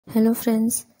Hello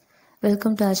friends,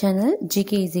 welcome to our channel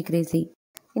GK Easy Crazy.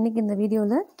 இன்னைக்கு இந்த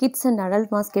வீடியோல கிட்ஸ் அண்ட் அடல்ட்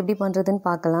மாஸ்க் எப்படி பண்றதுன்னு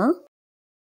பார்க்கலாம்.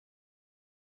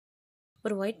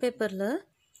 ஒரு ஒயிட் பேப்பர்ல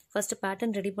ஃபர்ஸ்ட்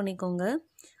பேட்டர்ன் ரெடி பண்ணிக்கோங்க.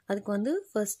 அதுக்கு வந்து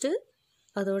ஃபர்ஸ்ட்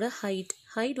அதோட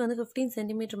ஹைட் வந்து 15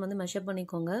 சென்டிமீட்டர் வந்து மெஷர்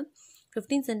பண்ணிக்கோங்க.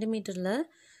 15 சென்டிமீட்டர்ல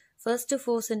ஃபர்ஸ்ட்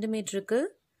 4 சென்டிமீட்டருக்கு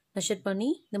மெஷர் பண்ணி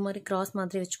இந்த மாதிரி கிராஸ்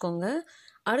மாதிரி வச்சுக்கோங்க.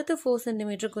 அடுத்து 4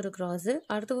 சென்டிமீட்டருக்கு ஒரு கிராஸு,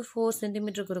 அடுத்து 4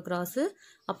 சென்டிமீட்டருக்கு ஒரு கிராஸு,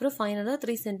 அப்புறம் ஃபைனலாக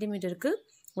 3 சென்டிமீட்டருக்கு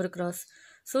ஒரு கிராஸ்.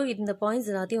 ஸோ இந்த பாயிண்ட்ஸ்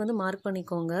எல்லாத்தையும் வந்து மார்க்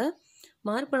பண்ணிக்கோங்க.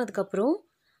 மார்க் பண்ணதுக்கப்புறம்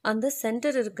அந்த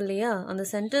சென்டர் இருக்கு இல்லையா, அந்த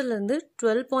சென்டர்லேருந்து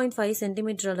 12.5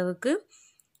 சென்டிமீட்டர் அளவுக்கு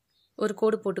ஒரு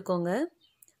கோடு போட்டுக்கோங்க.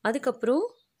 அதுக்கப்புறம்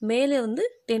மேலே வந்து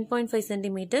 10.5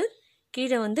 சென்டிமீட்டர்,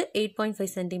 கீழே வந்து 8.5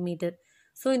 சென்டிமீட்டர்.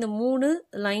 ஸோ இந்த 3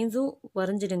 லைன்ஸும்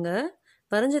வரைஞ்சிடுங்க.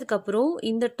 வரைஞ்சதுக்கப்புறம்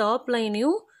இந்த டாப்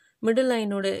லைனையும் மிடில்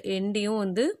லைனோட எண்டையும்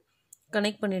வந்து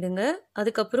கனெக்ட் பண்ணிடுங்க.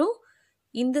 அதுக்கப்புறம்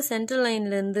இந்த சென்ட்ரல்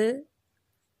லைன்லேருந்து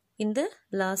இந்த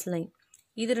லாஸ்ட் லைன்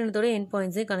இது ரெண்டுத்தோட எண்ட்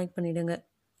பாயிண்ட்ஸையும் கனெக்ட் பண்ணிடுங்க.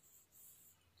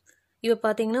 இப்போ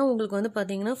பார்த்தீங்கன்னா உங்களுக்கு வந்து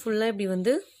பார்த்தீங்கன்னா ஃபுல்லாக இப்படி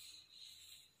வந்து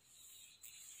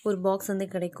ஒரு பாக்ஸ் வந்து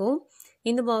கிடைக்கும்.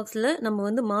 இந்த பாக்ஸில் நம்ம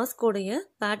வந்து மாஸ்கோடைய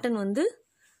பேட்டர்ன் வந்து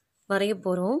வரைய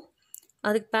போகிறோம்.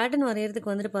 அதுக்கு பேட்டர்ன்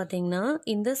வரைகிறதுக்கு வந்துட்டு பார்த்தீங்கன்னா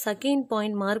இந்த செகண்ட்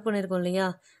பாயிண்ட் மார்க் பண்ணியிருக்கோம் இல்லையா,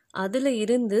 அதில்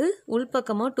இருந்து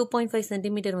உள்பக்கமாக 2.5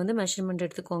 சென்டிமீட்டர் வந்து மெஷர்மெண்ட்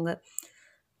எடுத்துக்கோங்க.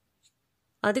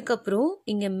 அதுக்கப்புறம்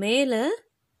இங்கே மேலே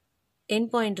எண்ட்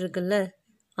பாயிண்ட் இருக்குல்ல,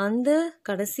 அந்த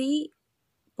கடைசி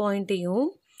பாயிண்ட்டையும்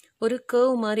ஒரு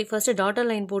கர்வ் மாதிரி ஃபர்ஸ்ட் டாட்டர்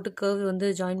லைன் போட்டு கர்வ் வந்து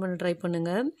ஜாயின் பண்ண ட்ரை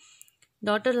பண்ணுங்க.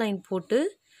 டாட்டர் லைன் போட்டு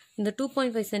இந்த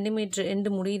 2.5 சென்டிமீட்டர்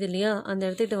எண்டு முடியுது இல்லையா, அந்த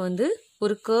இடத்துக்கிட்ட வந்து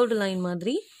ஒரு கர்வ்டு லைன்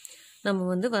மாதிரி நம்ம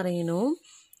வந்து வரையணும்.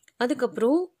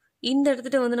 அதுக்கப்புறம் இந்த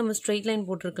இடத்துட்ட வந்து நம்ம ஸ்ட்ரெயிட் லைன்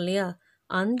போட்டிருக்கு இல்லையா,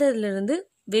 அந்த இதுலேருந்து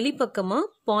வெளிப்பக்கமாக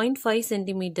 0.5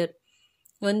 சென்டிமீட்டர்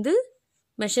வந்து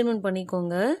மெஷர்மெண்ட்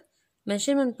பண்ணிக்கோங்க.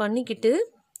 மெஷர்மெண்ட் பண்ணிக்கிட்டு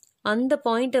அந்த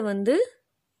பாயிண்ட்டை வந்து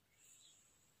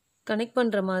கனெக்ட்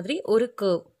பண்ணுற மாதிரி ஒரு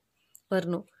கர்வ்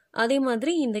வரணும். அதே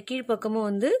மாதிரி இந்த கீழ்ப்பக்கமும்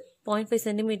வந்து 0.5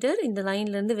 சென்டிமீட்டர் இந்த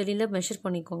லைன்லேருந்து வெளியில் மெஷர்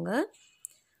பண்ணிக்கோங்க.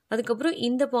 அதுக்கப்புறம்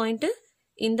இந்த பாயிண்ட்டு,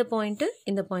 இந்த பாயிண்ட்டு,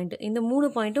 இந்த பாயிண்ட்டு, இந்த 3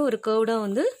 பாயிண்ட்டும் ஒரு கர்வ்டாக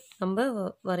வந்து நம்ம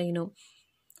வரையணும்.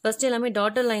 ஃபர்ஸ்ட் எல்லாமே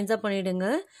டாட்டர் லைன்ஸாக பண்ணிவிடுங்க.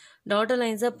 டாட்டர்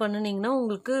லைன்ஸாக பண்ணினீங்கன்னா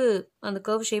உங்களுக்கு அந்த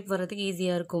கர்வ் ஷேப் வர்றதுக்கு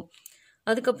ஈஸியாக இருக்கும்.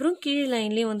 அதுக்கப்புறம் கீழ்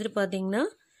லைன்லேயும் வந்துட்டு பார்த்தீங்கன்னா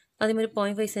அதேமாதிரி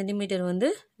 0.5 சென்டிமீட்டர் வந்து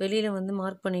வெளியில் வந்து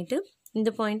மார்க் பண்ணிவிட்டு இந்த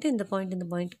பாயிண்ட்டு, இந்த பாயிண்ட், இந்த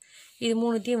பாயிண்ட், இது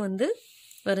மூணுத்தையும் வந்து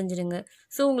வரைஞ்சிடுங்க.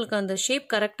 ஸோ உங்களுக்கு அந்த ஷேப்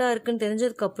கரெக்டாக இருக்குன்னு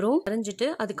தெரிஞ்சதுக்கப்புறம் வரைஞ்சிட்டு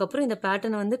அதுக்கப்புறம் இந்த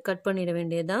பேட்டர்னை வந்து கட் பண்ணிட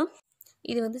வேண்டியதுதான்.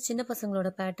 இது வந்து சின்ன பசங்களோட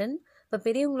பேட்டர்ன். இப்போ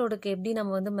பெரியவங்களோடக்கு எப்படி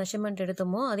நம்ம வந்து மெஷர்மெண்ட்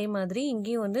எடுத்தோமோ அதே மாதிரி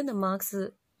இங்கேயும் வந்து இந்த மார்க்ஸ்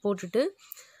போட்டுட்டு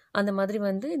அந்த மாதிரி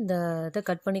வந்து இந்த இதை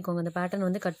கட் பண்ணிக்கோங்க. இந்த பேட்டர்ன்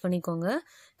வந்து கட் பண்ணிக்கோங்க.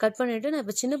 கட் பண்ணிவிட்டு நான்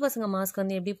இப்போ சின்ன பசங்க மாஸ்க்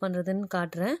வந்து எப்படி பண்ணுறதுன்னு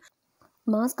காட்டுறேன்.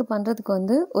 மாஸ்க் பண்ணுறதுக்கு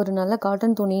வந்து ஒரு நல்ல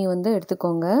காட்டன் துணியை வந்து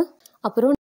எடுத்துக்கோங்க.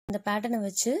 அப்புறம் இந்த பேட்டர்னை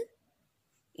வச்சு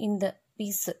இந்த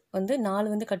பீஸ் வந்து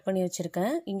 4 வந்து கட் பண்ணி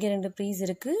வச்சுருக்கேன். இங்கே 2 பீஸ்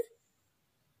இருக்குது,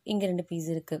 இங்கே 2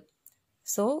 பீஸ் இருக்குது.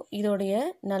 ஸோ இதோடைய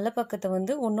நல்ல பக்கத்தை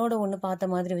வந்து ஒன்றோட ஒன்று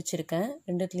பார்த்த மாதிரி வச்சுருக்கேன்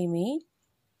ரெண்டுத்துலேயுமே.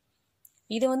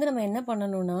 இதை வந்து நம்ம என்ன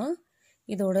பண்ணணும்னா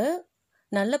இதோட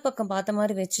நல்ல பக்கம் பார்த்த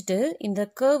மாதிரி வச்சுட்டு இந்த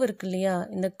கர்வ் இருக்கு இல்லையா,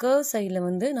 இந்த கர்வ் சைடில்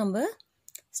வந்து நம்ம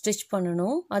ஸ்டிச்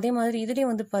பண்ணணும். அதே மாதிரி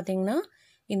இதுலேயும் வந்து பார்த்திங்கன்னா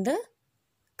இந்த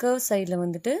கர்வ் சைடில்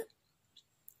வந்துட்டு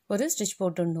ஒரு ஸ்டிச்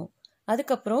போட்டுடணும்.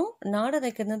 அதுக்கப்புறம் நாடை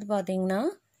தைக்கிறது பார்த்தீங்கன்னா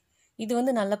இது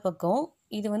வந்து நல்ல பக்கம்,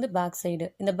 இது வந்து பேக் சைடு.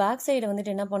 இந்த பேக் சைடை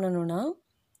வந்துட்டு என்ன பண்ணணும்னா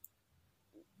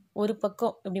ஒரு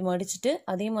பக்கம் இப்படி மடிச்சுட்டு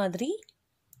அதே மாதிரி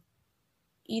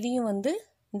இதையும் வந்து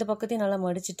இந்த பக்கத்தையும் நல்லா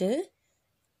மடிச்சுட்டு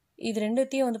இது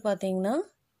ரெண்டுத்தையும் வந்து பார்த்தீங்கன்னா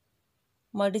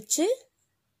மடித்து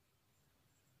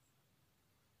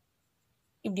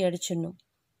இப்படி அடிச்சிடணும்.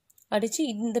 அடித்து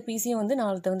இந்த பீஸையும் வந்து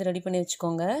 4 வந்து ரெடி பண்ணி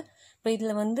வச்சுக்கோங்க. இப்போ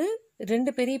இதில் வந்து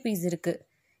 2 பெரிய பீஸ் இருக்குது.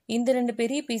 இந்த 2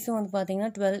 பெரிய பீஸும் வந்து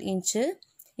பார்த்தீங்கன்னா 12 இன்ச்சு,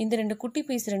 இந்த 2 குட்டி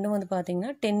பீஸ் ரெண்டும் வந்து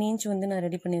பார்த்தீங்கன்னா 10 இன்ச் வந்து நான்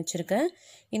ரெடி பண்ணி வச்சுருக்கேன்.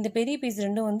 இந்த பெரிய பீஸ்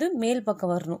ரெண்டும் வந்து மேல்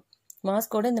பக்கம் வரணும்,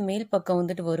 மாஸ்கோட இந்த மேல் பக்கம்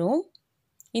வந்துட்டு வரும்.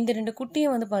 இந்த 2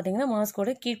 குட்டியும் வந்து பார்த்தீங்கன்னா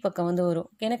மாஸ்கோட கீழ்ப்பக்கம் வந்து வரும்.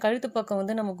 ஏன்னா கழுத்து பக்கம்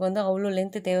வந்து நமக்கு வந்து அவ்வளோ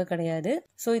லென்த்து தேவை கிடையாது.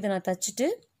 ஸோ இதை நான் தச்சுட்டு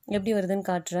எப்படி வருதுன்னு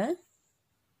காட்டுறேன்.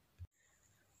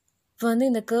 இப்போ வந்து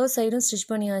இந்த கர்வ் சைடும் ஸ்டிச்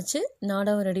பண்ணியாச்சு,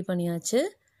 நாடாவும் ரெடி பண்ணியாச்சு.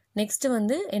 நெக்ஸ்ட்டு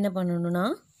வந்து என்ன பண்ணணும்னா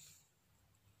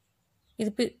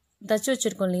இது தச்சு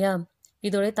வச்சுருக்கோம் இல்லையா,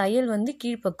 இதோடைய தையல் வந்து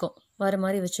கீழ்ப்பக்கம் வர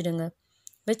மாதிரி வச்சுடுங்க.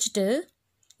 வச்சுட்டு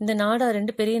இந்த நாடா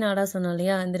 2 பெரிய நாடா சொன்னோம்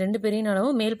இல்லையா, இந்த 2 பெரிய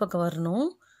நாடாவும் மேல் பக்கம் வரணும்.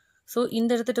 ஸோ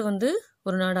இந்த இடத்துட்டு வந்து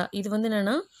ஒரு நாடா, இது வந்து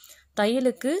என்னென்னா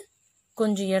தையலுக்கு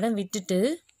கொஞ்சம் இடம் விட்டுட்டு,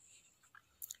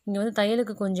 இங்கே வந்து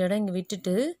தையலுக்கு கொஞ்சம் இடம் இங்கே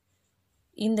விட்டுட்டு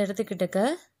இந்த இடத்துக்கிட்டக்க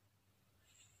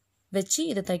வச்சு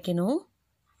இதை தைக்கணும்.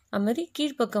 அதுமாதிரி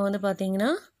கீழ்ப்பக்கம் வந்து பார்த்தீங்கன்னா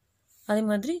அதே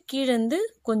மாதிரி கீழேருந்து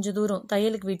கொஞ்சம் தூரம்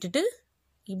தையலுக்கு விட்டுட்டு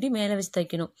இப்படி மேலே வச்சு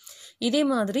தைக்கணும். இதே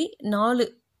மாதிரி 4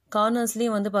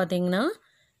 கார்னர்ஸ்லேயும் வந்து பார்த்திங்கன்னா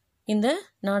இந்த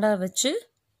நாடா வச்சு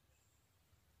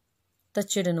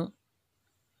தச்சிடணும்.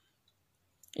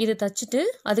 இது தச்சுட்டு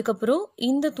அதுக்கப்புறம்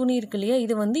இந்த துணி இருக்கு இல்லையா,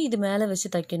 இது வந்து இது மேலே வச்சு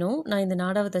தைக்கணும். நான் இந்த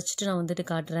நாடாவை தச்சுட்டு நான் வந்துட்டு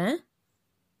காட்டுறேன்.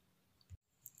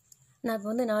 நான் இப்போ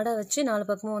வந்து நாடா வச்சு 4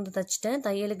 பக்கமும் வந்து தச்சிட்டேன்,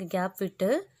 தையலுக்கு கேப் விட்டு.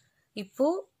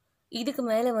 இப்போது இதுக்கு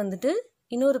மேலே வந்துட்டு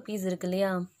இன்னொரு பீஸ் இருக்கு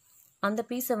இல்லையா, அந்த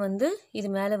பீஸை வந்து இது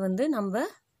மேலே வந்து நம்ம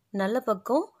நல்ல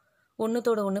பக்கம்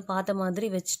ஒன்றுத்தோட ஒன்று பார்த்த மாதிரி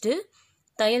வச்சுட்டு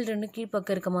தையல் 2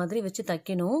 கீழ்ப்பக்கம் இருக்க மாதிரி வச்சு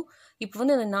தைக்கணும். இப்போ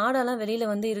வந்து அந்த நாடாலாம்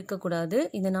வெளியில் வந்து இருக்கக்கூடாது.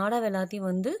 இந்த நாடாவை எல்லாத்தையும்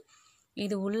வந்து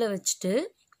இது உள்ளே வச்சுட்டு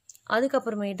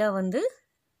அதுக்கப்புறமேட்டா வந்து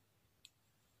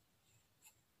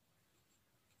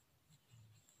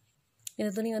இந்த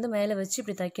துணி வந்து மேலே வச்சு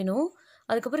இப்படி தைக்கணும்.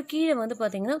 அதுக்கப்புறம் கீழே வந்து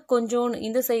பார்த்திங்கன்னா கொஞ்சம்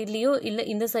இந்த சைட்லேயோ இல்லை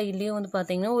இந்த சைட்லேயோ வந்து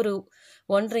பார்த்திங்கன்னா ஒரு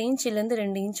 1.5 இன்ச்லேருந்து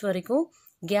 2 இன்ச் வரைக்கும்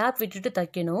கேப் விட்டுட்டு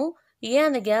தைக்கணும். ஏன்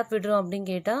அந்த கேப் விடுறோம் அப்படின்னு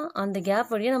கேட்டால், அந்த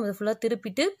கேப் வழியாக நம்ம ஃபுல்லாக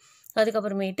திருப்பிட்டு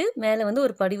அதுக்கப்புறமேட்டு மேலே வந்து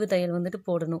ஒரு படிவு தையல் வந்துட்டு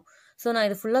போடணும். ஸோ நான்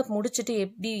இது ஃபுல்லாக முடிச்சுட்டு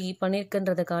எப்படி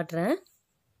பண்ணியிருக்கேன்றதை காட்டுறேன்.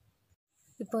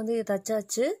 இப்போ வந்து இது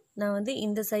தச்சாச்சு. நான் வந்து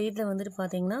இந்த சைடில் வந்துட்டு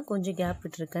பார்த்தீங்கன்னா கொஞ்சம் கேப்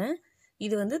விட்டுருக்கேன்.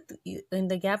 இது வந்து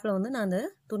இந்த கேப்பில் வந்து நான் அந்த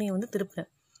துணியை வந்து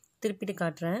திருப்பிட்டு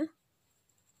காட்டுறேன்.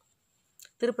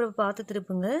 திருப்புறப்ப பார்த்து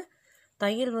திருப்புங்க.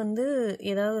 தையல் வந்து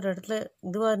ஏதாவது ஒரு இடத்துல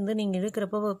இதுவாக இருந்து நீங்கள்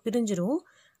இழுக்கிறப்போ பிரிஞ்சிரும்.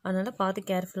 அதனால் பார்த்து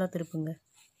கேர்ஃபுல்லாக திருப்புங்க.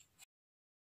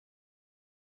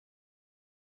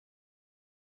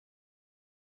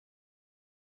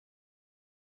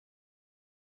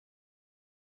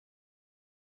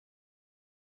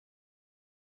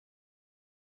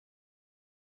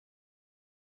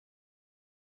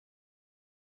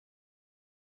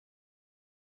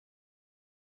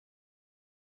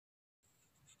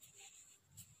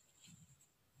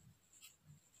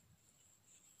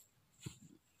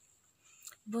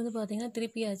 இப்போ வந்து பார்த்தீங்கன்னா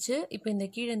திருப்பியாச்சு. இப்போ இந்த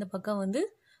கீழே இந்த பக்கம் வந்து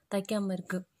தைக்காமல்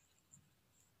இருக்குது.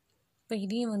 இப்போ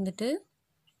இதையும் வந்துட்டு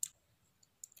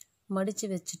மடித்து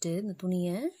வச்சுட்டு இந்த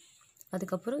துணியை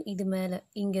அதுக்கப்புறம் இது மேலே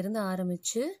இங்கேருந்து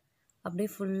ஆரம்பித்து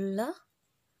அப்படியே ஃபுல்லாக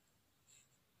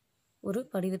ஒரு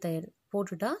படிவு தையல்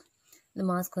போட்டுட்டா இந்த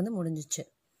மாஸ்க் வந்து முடிஞ்சிச்சு.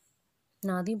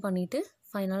 நான் அதையும் பண்ணிவிட்டு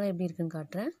ஃபைனலாக எப்படி இருக்குன்னு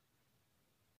காட்டுறேன்.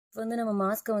 இப்போ வந்து நம்ம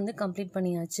மாஸ்க்கை வந்து கம்ப்ளீட்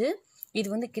பண்ணியாச்சு. இது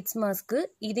வந்து கிட்ஸ் மாஸ்க்கு.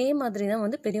 இதே மாதிரி தான்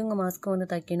வந்து பெரியவங்க மாஸ்க்கு வந்து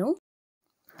தைக்கணும்.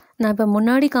 நான் இப்போ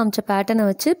முன்னாடி காமிச்ச பேட்டர்னை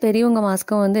வச்சு பெரியவங்க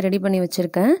மாஸ்க்கும் வந்து ரெடி பண்ணி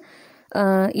வச்சுருக்கேன்.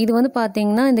 இது வந்து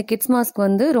பார்த்திங்கன்னா இந்த கிட்ஸ் மாஸ்க்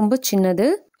வந்து ரொம்ப சின்னது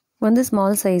வந்து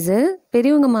ஸ்மால் சைஸு.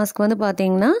 பெரியவங்க மாஸ்க் வந்து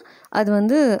பார்த்திங்கன்னா அது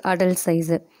வந்து அடல்ட்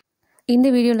சைஸு. இந்த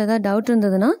வீடியோவில் ஏதாவது டவுட்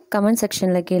இருந்ததுன்னா கமெண்ட்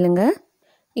செக்ஷனில் கேளுங்க.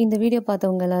 இந்த வீடியோ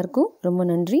பார்த்தவங்க எல்லாருக்கும் ரொம்ப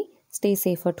நன்றி. Stay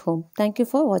safe at home. Thank you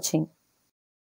for வாட்சிங்.